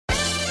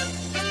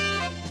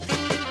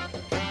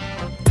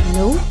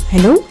Hello.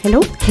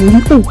 Can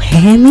you all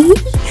hear me?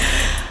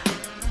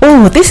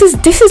 Oh, this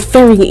is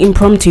very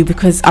impromptu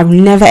because I've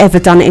never ever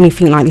done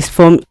anything like this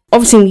before.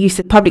 Obviously, I'm used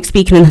to public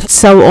speaking and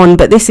so on,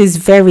 but this is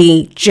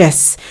very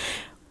just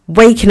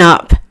waking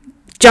up,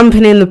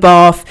 jumping in the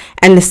bath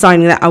and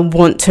deciding that I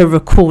want to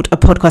record a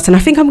podcast. And I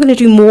think I'm going to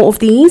do more of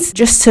these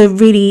just to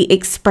really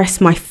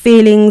express my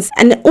feelings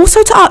and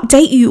also to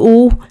update you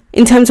all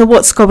in terms of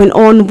what's going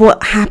on,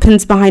 what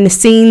happens behind the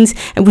scenes.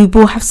 And we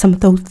will have some of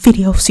those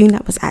videos soon.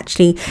 That was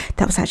actually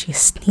a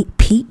sneak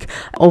peek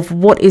of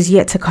what is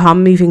yet to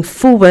come moving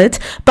forward.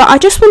 But I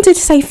just wanted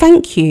to say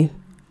thank you.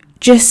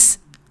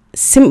 Just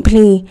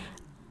simply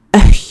a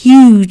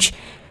huge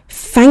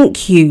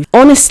thank you.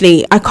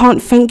 Honestly, I can't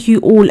thank you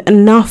all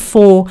enough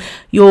for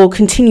your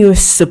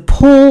continuous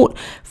support,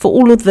 for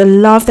all of the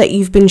love that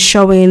you've been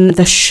showing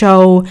the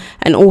show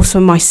and also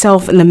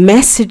myself, and the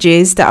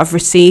messages that I've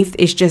received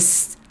is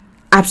just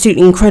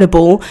absolutely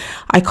incredible.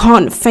 I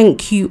can't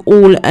thank you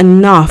all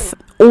enough.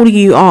 All of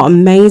you are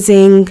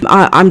amazing.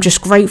 I'm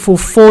just grateful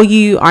for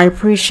you. I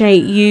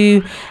appreciate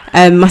you.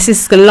 My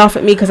sister's gonna laugh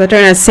at me because I don't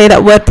know how to say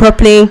that word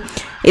properly.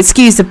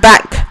 Excuse the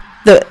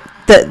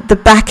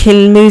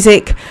backing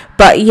music,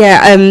 but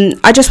yeah,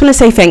 I just want to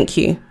say thank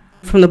you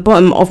from the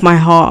bottom of my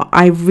heart.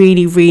 I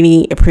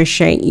really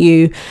appreciate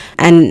you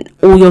and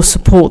all your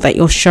support that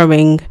you're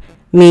showing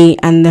me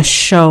and the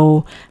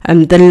show.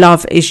 The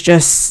love is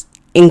just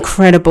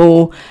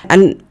incredible.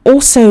 And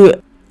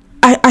also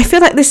I feel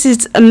like this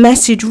is a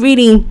message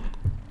really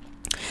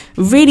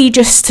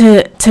just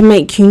to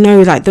make you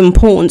know, like, the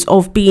importance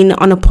of being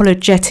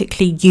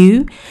unapologetically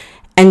you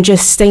and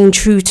just staying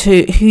true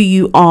to who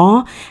you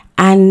are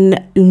and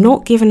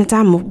not giving a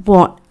damn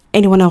what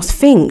anyone else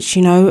thinks.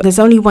 You know, there's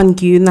only one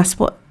you, and that's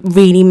what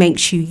really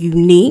makes you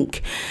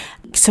unique.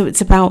 So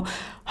it's about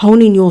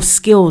honing your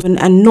skills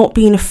and not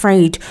being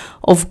afraid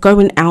of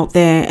going out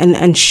there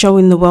and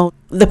showing the world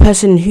the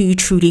person who you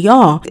truly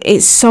are.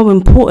 It's so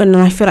important,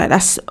 and I feel like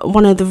that's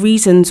one of the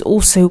reasons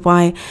also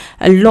why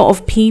a lot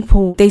of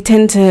people, they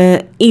tend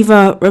to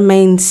either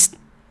remain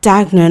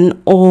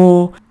stagnant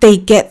or they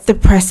get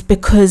depressed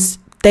because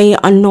they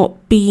are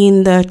not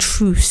being their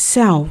true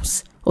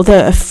selves, or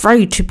they're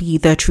afraid to be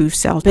their true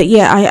selves. But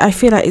yeah, I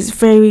feel like it's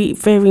very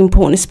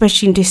important,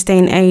 especially in this day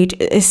and age,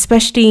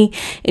 especially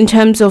in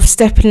terms of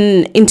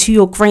stepping into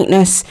your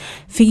greatness,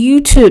 for you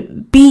to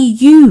be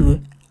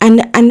you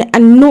and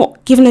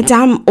not giving a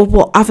damn of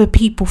what other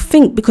people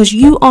think, because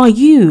you are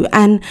you,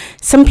 and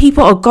some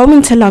people are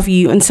going to love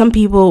you and some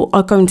people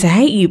are going to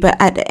hate you. But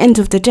at the end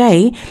of the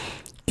day,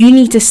 you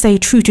need to stay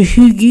true to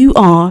who you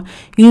are.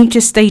 You need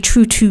to stay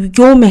true to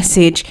your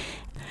message.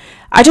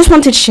 I just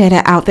wanted to share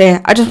that out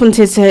there. I just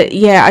wanted to,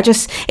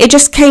 it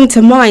just came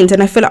to mind,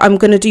 and I feel like I'm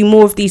going to do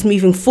more of these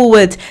moving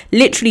forward.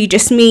 Literally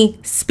just me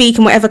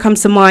speaking whatever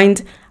comes to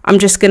mind. I'm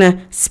just going to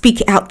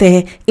speak it out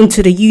there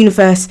into the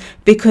universe,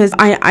 because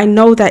I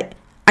know that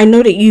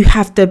you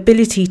have the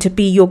ability to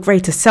be your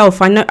greater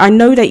self. I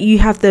know that you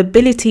have the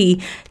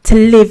ability to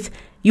live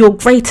your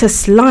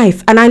greatest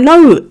life. And I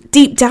know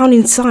deep down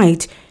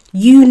inside,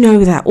 you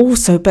know that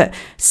also, but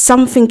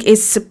something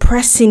is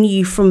suppressing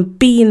you from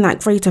being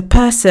that greater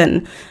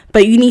person.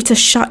 But you need to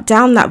shut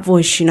down that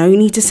voice. You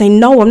need to say,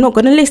 no, I'm not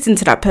going to listen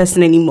to that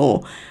person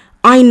anymore.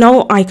 I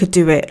know I could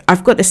do it.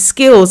 I've got the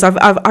skills.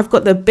 I've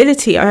got the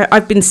ability.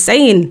 I've been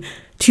saying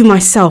to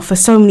myself for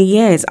so many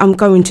years, I'm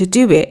going to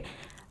do it.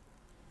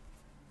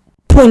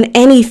 Putting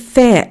any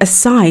fear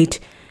aside,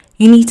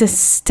 you need to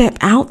step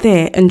out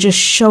there and just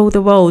show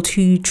the world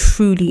who you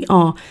truly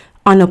are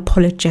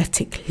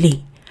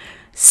unapologetically.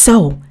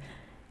 So,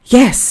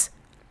 yes,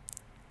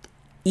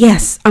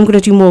 I'm going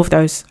to do more of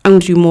those.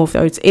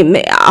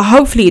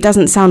 Hopefully it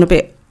doesn't sound a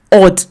bit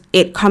odd,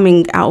 it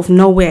coming out of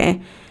nowhere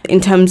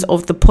in terms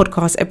of the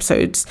podcast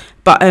episodes.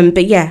 But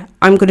yeah,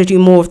 I'm going to do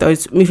more of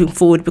those moving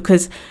forward,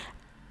 because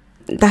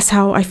that's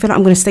how I feel like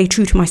I'm going to stay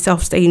true to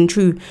myself, staying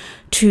true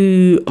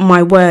to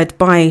my word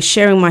by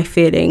sharing my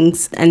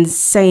feelings and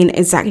saying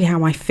exactly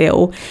how I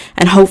feel.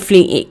 And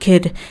hopefully it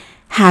could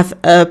have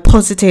a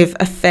positive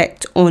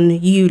effect on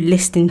you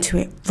listening to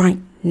it right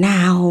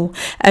now.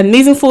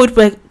 Moving forward,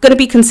 we're going to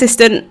be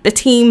consistent. The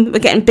team, we're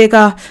getting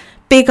bigger.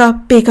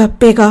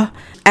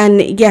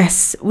 And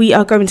yes, we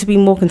are going to be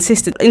more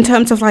consistent. In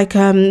terms of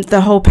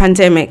the whole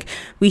pandemic,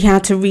 we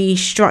had to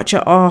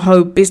restructure our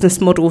whole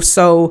business model.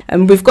 So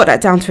we've got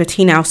that down to a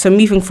T now. So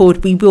moving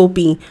forward, we will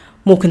be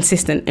more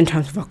consistent in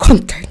terms of our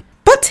content.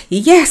 But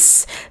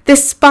yes,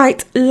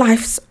 despite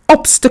life's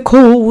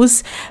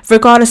obstacles,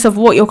 regardless of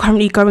what you're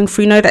currently going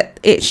through, know that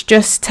it's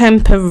just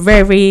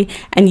temporary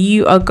and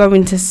you are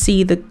going to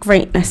see the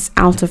greatness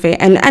out of it.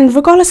 And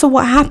regardless of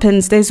what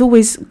happens, there's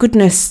always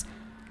goodness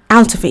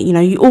out of it.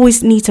 You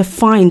always need to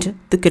find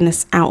the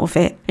goodness out of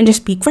it and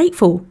just be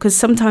grateful, because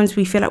sometimes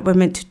we feel like we're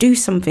meant to do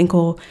something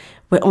or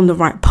we're on the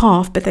right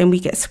path, but then we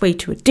get swayed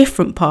to a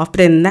different path. But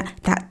then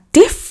that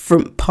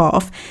different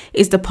path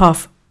is the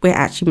path we're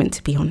actually meant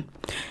to be on.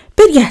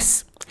 But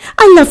yes,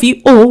 I love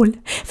you all.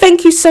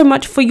 Thank you so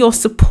much for your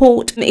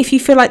support. If you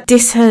feel like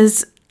this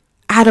has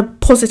had a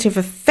positive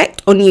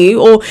effect on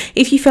you, or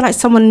if you feel like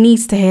someone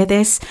needs to hear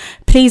this,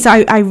 please,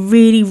 I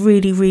really,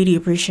 really, really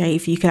appreciate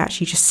if you could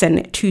actually just send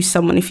it to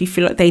someone if you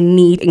feel like they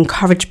need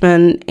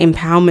encouragement,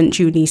 empowerment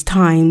during these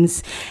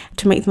times,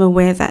 to make them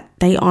aware that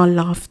they are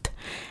loved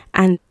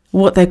and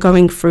what they're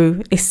going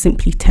through is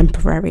simply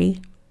temporary.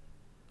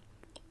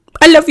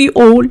 I love you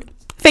all.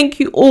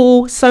 Thank you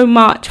all so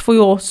much for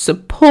your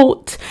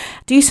support.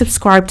 Do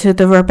subscribe to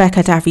the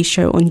Rebecca Davey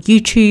Show on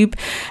YouTube.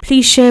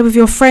 Please share with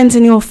your friends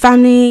and your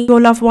family,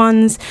 your loved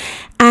ones.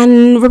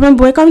 And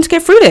remember, we're going to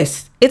get through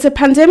this. It's a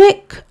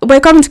pandemic. We're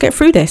going to get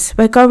through this.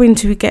 We're going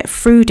to get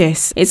through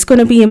this. It's going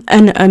to be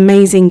an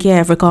amazing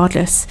year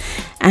regardless.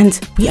 And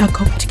we are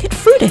going to get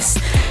through this.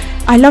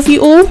 I love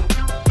you all.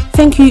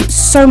 Thank you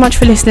so much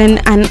for listening.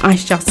 And I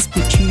shall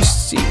speak to you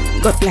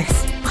soon. God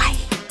bless.